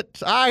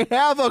indignant. I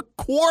have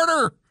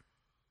 $0.25.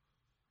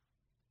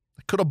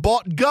 I could have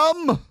bought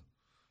gum.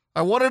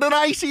 I wanted an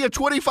icy, a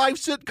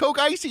 25-cent Coke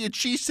Icy, and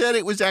she said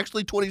it was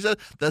actually 20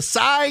 cents. The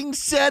sign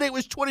said it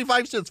was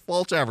 25 cents.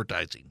 False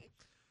advertising.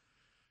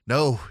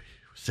 No,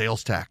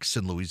 sales tax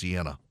in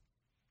Louisiana.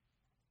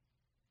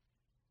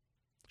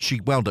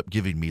 She wound up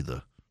giving me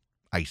the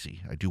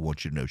icy. I do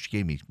want you to know she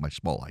gave me my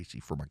small icy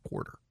for my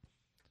 $0.25.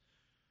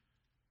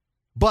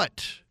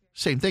 But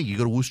same thing. You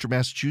go to Worcester,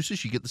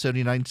 Massachusetts, you get the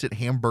 79-cent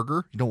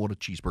hamburger. You don't want a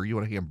cheeseburger. You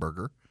want a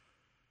hamburger.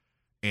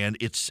 And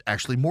it's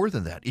actually more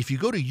than that. If you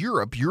go to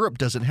Europe, Europe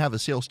doesn't have a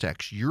sales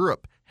tax.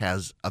 Europe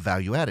has a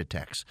value-added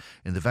tax.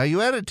 And the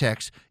value-added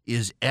tax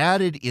is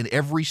added in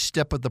every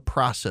step of the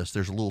process.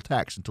 There's a little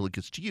tax until it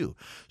gets to you.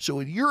 So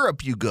in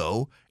Europe, you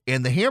go,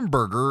 and the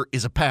hamburger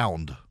is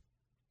 £1.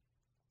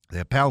 They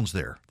have pounds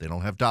there. They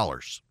don't have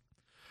dollars.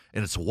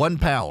 And it's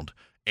 £1.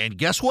 And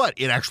guess what?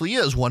 It actually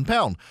is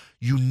 £1.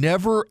 You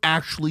never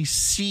actually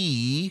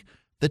see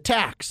the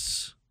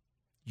tax.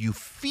 You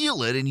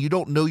feel it, and you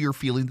don't know you're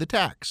feeling the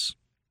tax.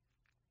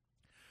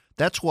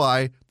 That's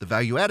why the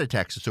value-added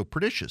tax is so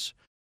pernicious.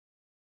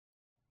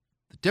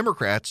 The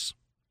Democrats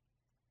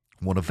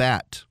want a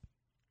VAT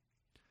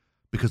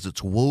because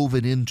it's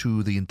woven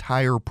into the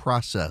entire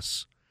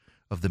process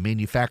of the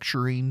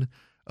manufacturing,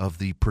 of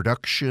the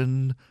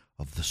production,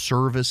 of the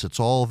service. It's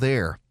all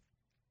there.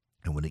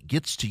 And when it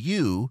gets to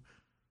you,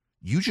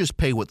 you just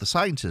pay what the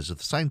sign says. If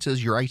the sign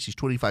says your icy's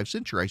 25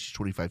 cents, your icy's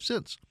 25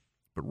 cents.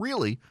 But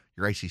really,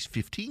 your icy's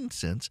 15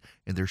 cents,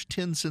 and there's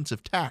 10 cents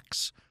of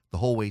tax the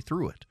whole way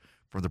through it.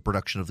 From the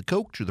production of the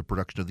Coke to the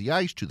production of the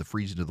ice to the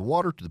freezing of the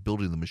water to the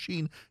building of the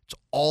machine, it's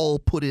all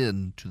put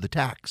into the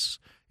tax,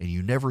 and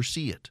you never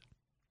see it.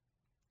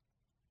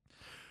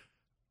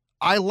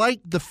 I like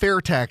the fair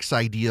tax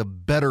idea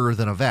better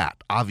than a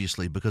VAT,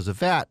 obviously, because a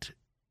VAT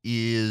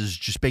is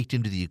just baked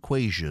into the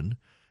equation,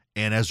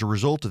 and as a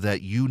result of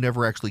that, you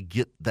never actually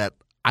get that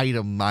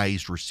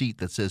itemized receipt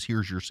that says,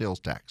 here's your sales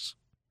tax.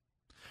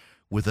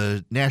 With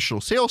a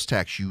national sales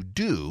tax, you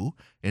do,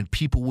 and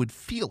people would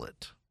feel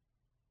it.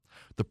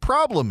 The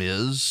problem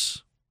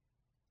is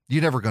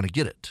you're never going to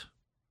get it.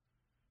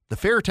 The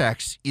fair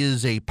tax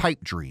is a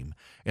pipe dream,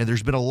 and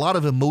there's been a lot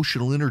of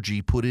emotional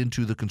energy put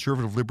into the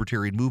conservative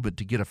libertarian movement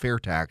to get a fair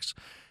tax,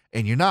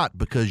 and you're not,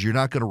 because you're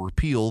not going to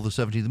repeal the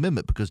 17th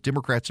Amendment, because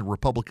Democrats and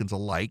Republicans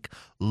alike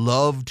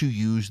love to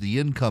use the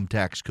income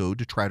tax code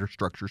to try to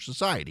structure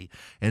society.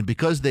 And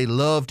because they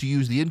love to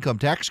use the income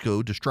tax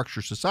code to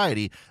structure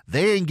society,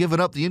 they ain't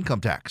giving up the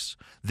income tax.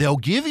 They'll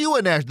give you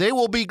they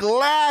will be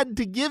glad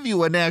to give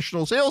you a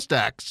national sales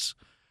tax,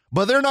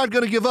 but they're not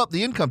going to give up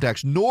the income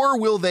tax, nor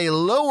will they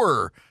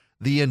lower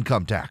the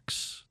income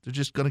tax. They're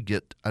just going to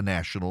get a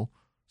national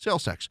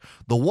sales tax.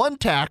 The one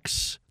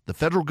tax the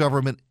federal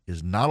government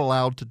is not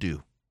allowed to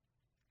do.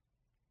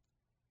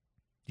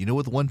 You know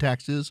what the one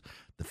tax is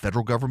the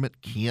federal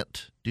government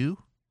can't do?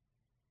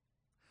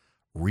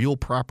 Real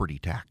property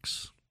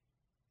tax.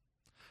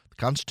 The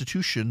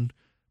Constitution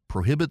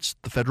prohibits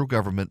the federal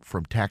government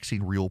from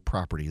taxing real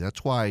property.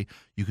 That's why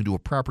you can do a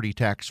property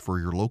tax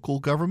for your local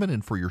government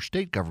and for your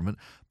state government,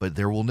 but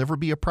there will never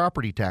be a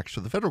property tax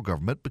for the federal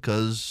government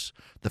because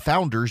the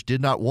founders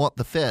did not want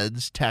the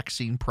feds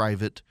taxing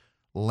private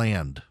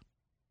land.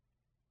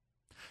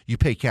 You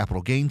pay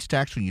capital gains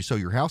tax when you sell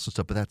your house and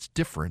stuff, but that's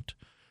different.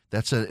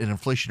 That's an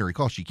inflationary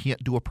cost. You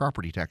can't do a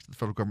property tax at the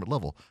federal government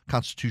level.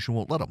 Constitution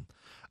won't let them.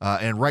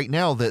 And right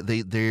now,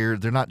 they're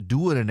not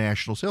doing a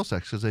national sales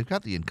tax because they've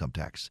got the income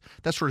tax.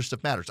 That sort of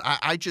stuff matters.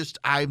 I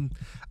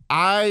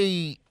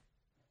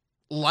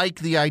like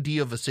the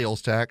idea of a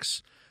sales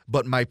tax,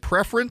 but my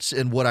preference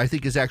and what I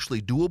think is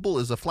actually doable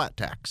is a flat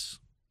tax.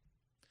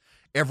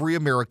 Every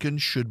American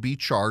should be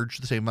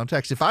charged the same amount of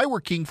tax. If I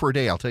were king for a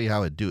day, I'll tell you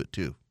how I'd do it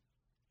too.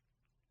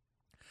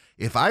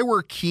 If I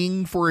were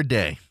king for a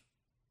day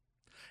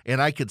and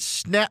I could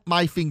snap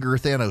my finger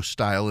Thanos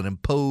style and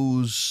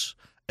impose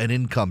an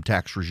income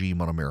tax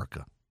regime on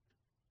America,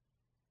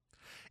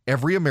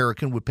 every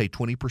American would pay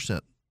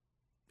 20%.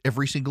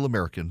 Every single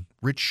American,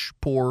 rich,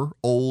 poor,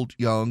 old,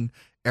 young,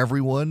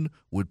 everyone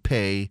would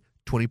pay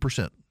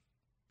 20%.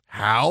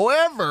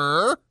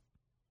 However,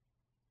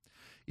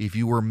 if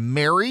you were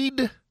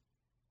married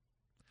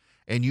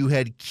and you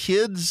had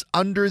kids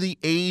under the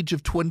age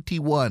of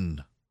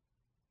 21,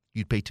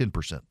 you'd pay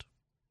 10%.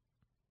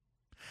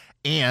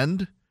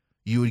 And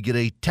you would get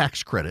a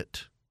tax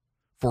credit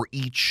for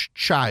each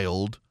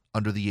child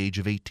under the age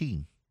of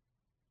 18.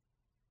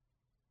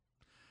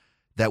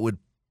 That would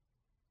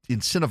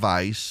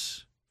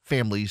incentivize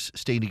families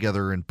staying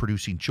together and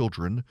producing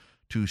children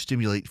to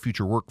stimulate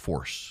future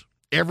workforce.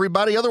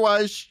 Everybody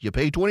otherwise, you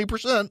pay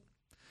 20%.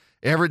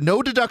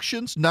 No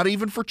deductions, not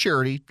even for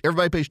charity.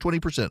 Everybody pays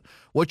 20%.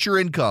 What's your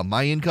income?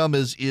 My income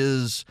is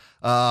 $100,000,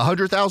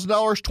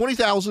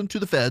 $20,000 to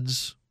the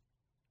feds.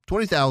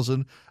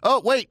 $20,000.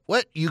 Oh, wait,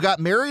 what? You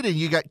got married and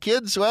you got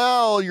kids?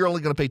 Well, you're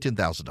only going to pay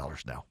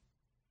 $10,000 now.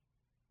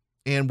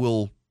 And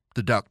we'll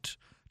deduct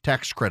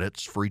tax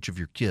credits for each of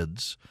your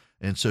kids,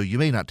 and so you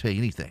may not pay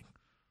anything.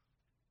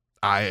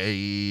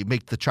 I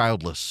make the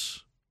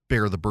childless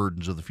bear the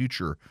burdens of the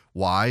future.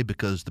 Why?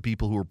 Because the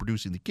people who are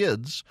producing the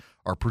kids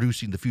are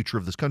producing the future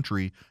of this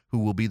country, who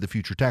will be the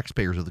future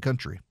taxpayers of the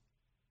country.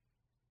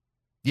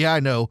 Yeah, I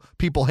know.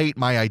 People hate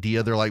my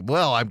idea. They're like,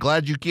 well, I'm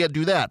glad you can't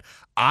do that.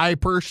 I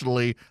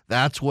personally,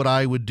 that's what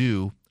I would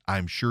do.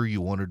 I'm sure you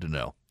wanted to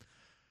know.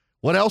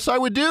 What else I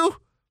would do?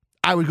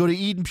 I would go to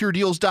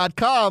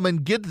EdenPureDeals.com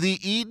and get the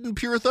Eden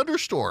Pure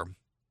Thunderstorm.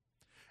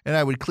 And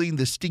I would clean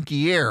the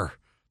stinky air,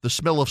 the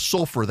smell of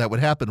sulfur that would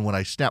happen when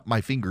I snap my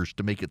fingers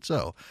to make it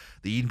so.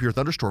 The Eden Pure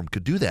Thunderstorm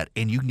could do that,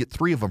 and you can get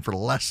 3 of them for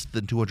less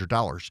than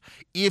 $200.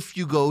 If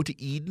you go to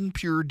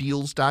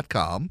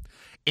EdenPureDeals.com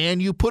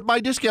and you put my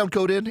discount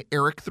code in,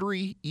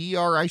 ERIC3,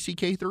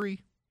 ERICK3,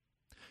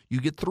 you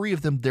get 3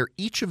 of them. They're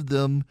each of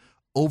them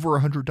over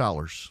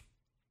 $100.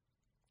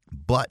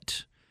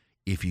 But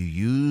if you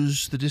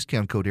use the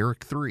discount code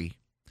ERIC3,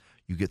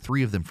 You get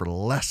 3 of them for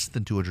less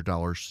than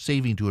 $200,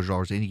 saving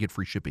 $200, and you get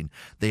free shipping.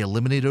 They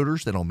eliminate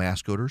odors. They don't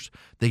mask odors.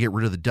 They get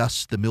rid of the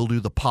dust, the mildew,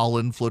 the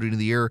pollen floating in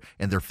the air,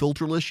 and they're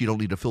filterless. You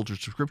don't need a filter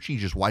subscription.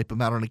 You just wipe them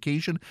out on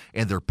occasion,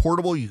 and they're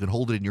portable. You can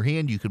hold it in your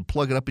hand. You can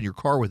plug it up in your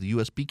car with a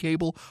USB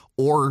cable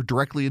or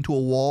directly into a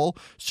wall.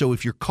 So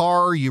if you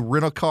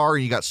rent a car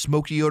and you got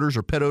smoky odors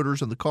or pet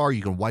odors in the car,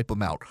 you can wipe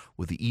them out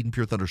with the Eden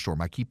Pure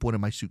Thunderstorm. I keep one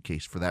in my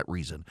suitcase for that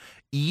reason.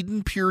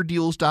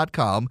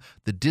 EdenPureDeals.com.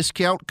 The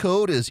discount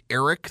code is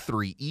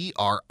ERIC3,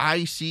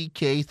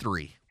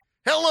 ERICK3.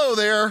 Hello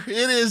there.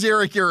 It is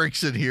Eric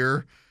Erickson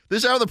here.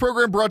 This hour of the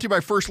program brought to you by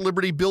First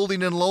Liberty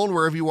Building and Loan,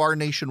 wherever you are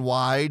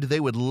nationwide.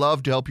 They would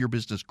love to help your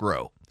business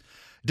grow.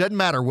 Doesn't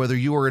matter whether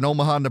you are in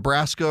Omaha,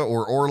 Nebraska,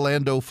 or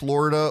Orlando,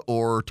 Florida,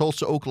 or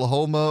Tulsa,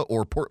 Oklahoma,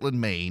 or Portland,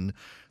 Maine.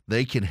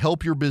 They can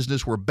help your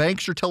business where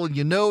banks are telling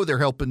you no. They're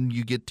helping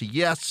you get to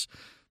yes.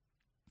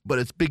 But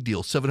it's a big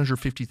deal,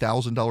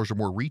 $750,000 or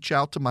more. Reach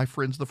out to my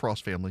friends, the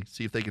Frost family,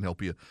 see if they can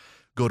help you.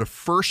 Go to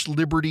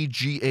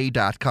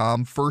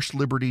firstlibertyga.com,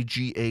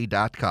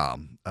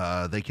 firstlibertyga.com.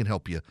 They can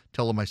help you.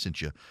 Tell them I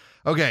sent you.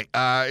 Okay,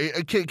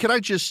 can I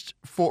just,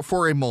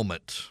 for a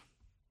moment,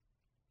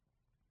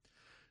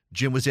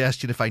 Jim was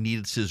asking if I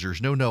needed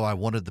scissors. No, I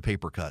wanted the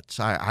paper cuts.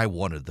 I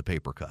wanted the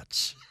paper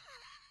cuts.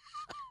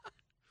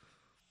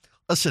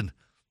 Listen,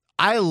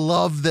 I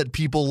love that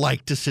people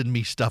like to send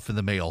me stuff in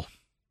the mail.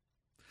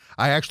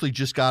 I actually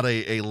just got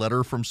a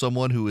letter from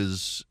someone who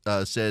has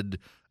said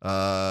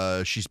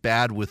she's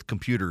bad with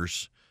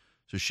computers.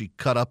 So she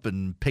cut up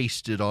and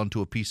pasted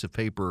onto a piece of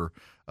paper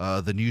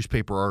the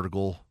newspaper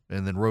article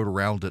and then wrote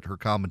around it her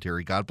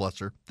commentary. God bless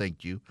her.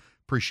 Thank you.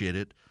 Appreciate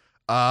it.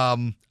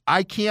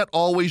 I can't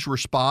always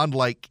respond.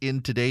 Like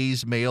in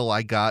today's mail,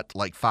 I got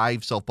like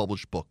 5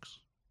 self-published books.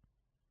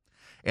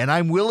 And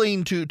I'm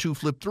willing to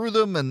flip through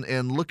them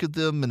and look at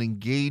them and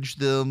engage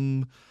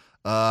them.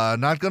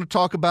 Not going to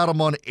talk about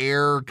them on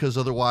air because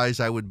otherwise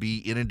I would be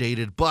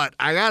inundated. But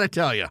I got to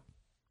tell you,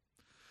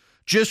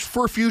 just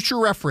for future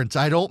reference,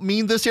 I don't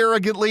mean this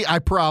arrogantly, I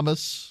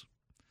promise.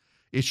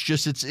 It's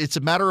just it's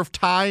a matter of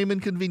time and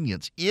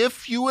convenience.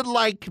 If you would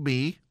like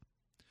me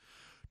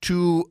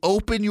to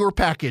open your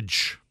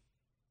package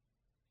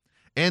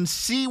and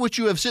see what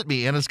you have sent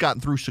me, and it's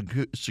gotten through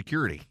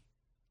security.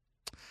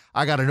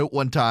 I got a note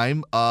one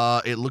time.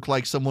 It looked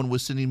like someone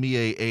was sending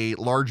me a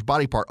large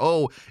body part.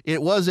 Oh,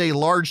 it was a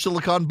large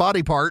silicone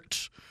body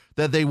part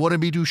that they wanted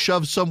me to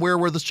shove somewhere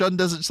where the sun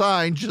doesn't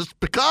shine just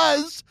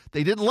because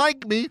they didn't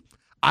like me.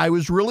 I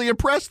was really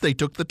impressed. They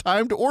took the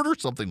time to order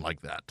something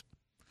like that.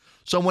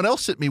 Someone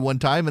else sent me one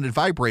time and it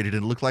vibrated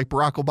and it looked like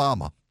Barack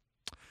Obama.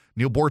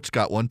 Neil Bortz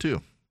got one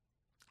too.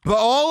 But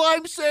all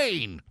I'm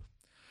saying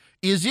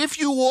is if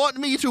you want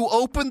me to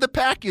open the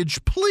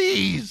package,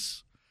 please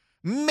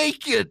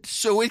make it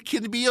so it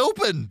can be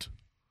opened.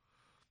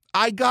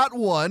 I got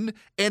one,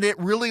 and it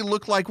really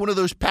looked like one of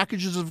those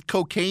packages of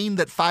cocaine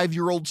that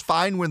 5-year-olds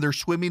find when they're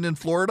swimming in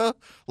Florida,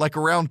 like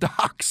around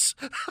docks.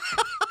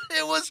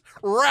 It was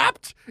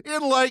wrapped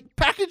in, like,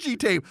 packaging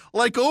tape.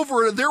 Like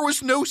over it, there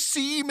was no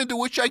seam into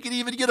which I could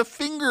even get a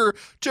finger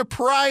to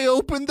pry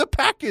open the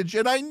package,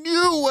 and I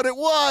knew what it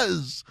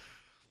was.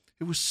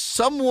 It was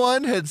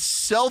someone had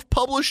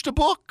self-published a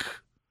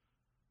book.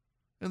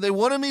 And they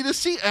wanted me to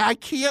see. I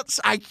can't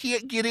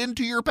get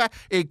into your pack.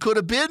 It could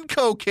have been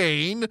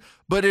cocaine,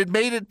 but it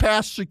made it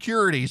past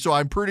security, so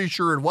I'm pretty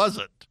sure it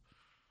wasn't.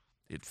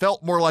 It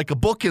felt more like a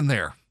book in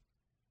there.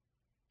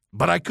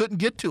 But I couldn't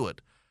get to it.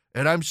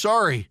 And I'm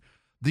sorry.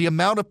 The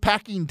amount of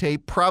packing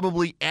tape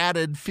probably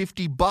added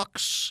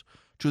 $50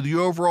 to the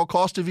overall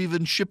cost of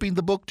even shipping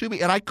the book to me.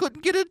 And I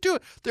couldn't get into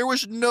it. There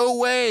was no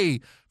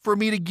way for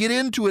me to get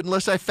into it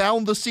unless I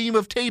found the seam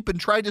of tape and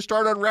tried to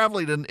start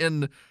unraveling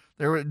and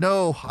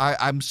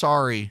I'm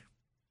sorry.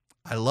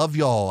 I love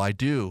y'all. I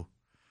do.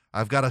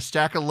 I've got a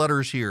stack of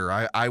letters here.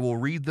 I will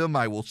read them.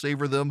 I will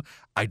savor them.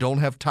 I don't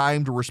have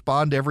time to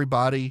respond to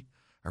everybody.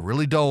 I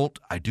really don't.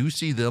 I do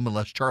see them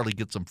unless Charlie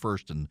gets them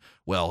first. And,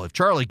 well, if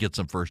Charlie gets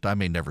them first, I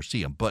may never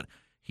see him. But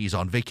he's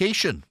on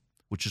vacation,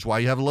 which is why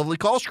you have a lovely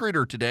call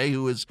screener today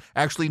who is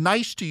actually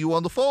nice to you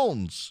on the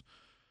phones.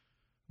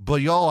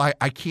 But, y'all,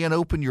 I can't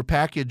open your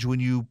package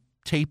when you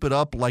tape it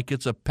up like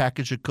it's a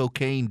package of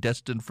cocaine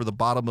destined for the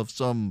bottom of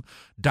some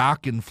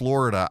dock in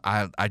Florida.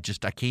 I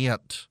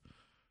can't.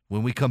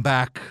 When we come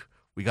back,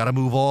 we got to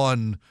move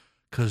on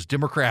because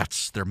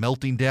Democrats, they're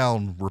melting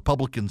down.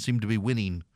 Republicans seem to be winning.